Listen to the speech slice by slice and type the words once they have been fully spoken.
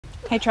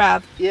Hey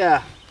Trav.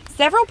 Yeah.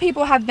 Several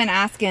people have been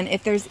asking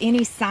if there's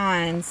any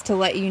signs to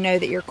let you know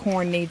that your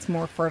corn needs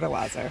more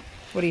fertilizer.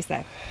 What do you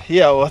say?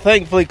 Yeah, well,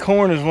 thankfully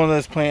corn is one of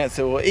those plants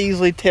that will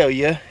easily tell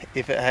you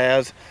if it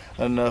has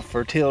enough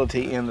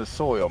fertility in the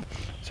soil.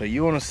 So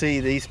you want to see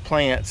these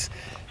plants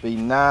be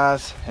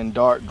nice and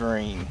dark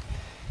green.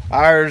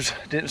 Ours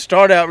didn't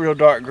start out real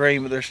dark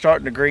green, but they're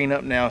starting to green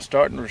up now,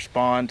 starting to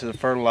respond to the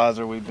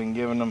fertilizer we've been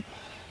giving them.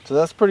 So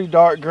that's pretty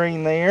dark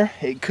green there.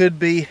 It could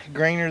be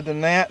greener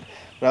than that,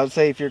 but I would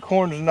say if your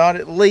corn is not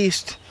at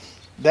least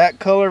that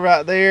color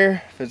right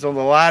there, if it's on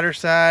the lighter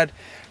side,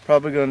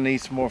 probably going to need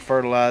some more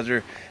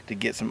fertilizer to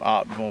get some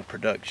optimal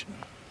production.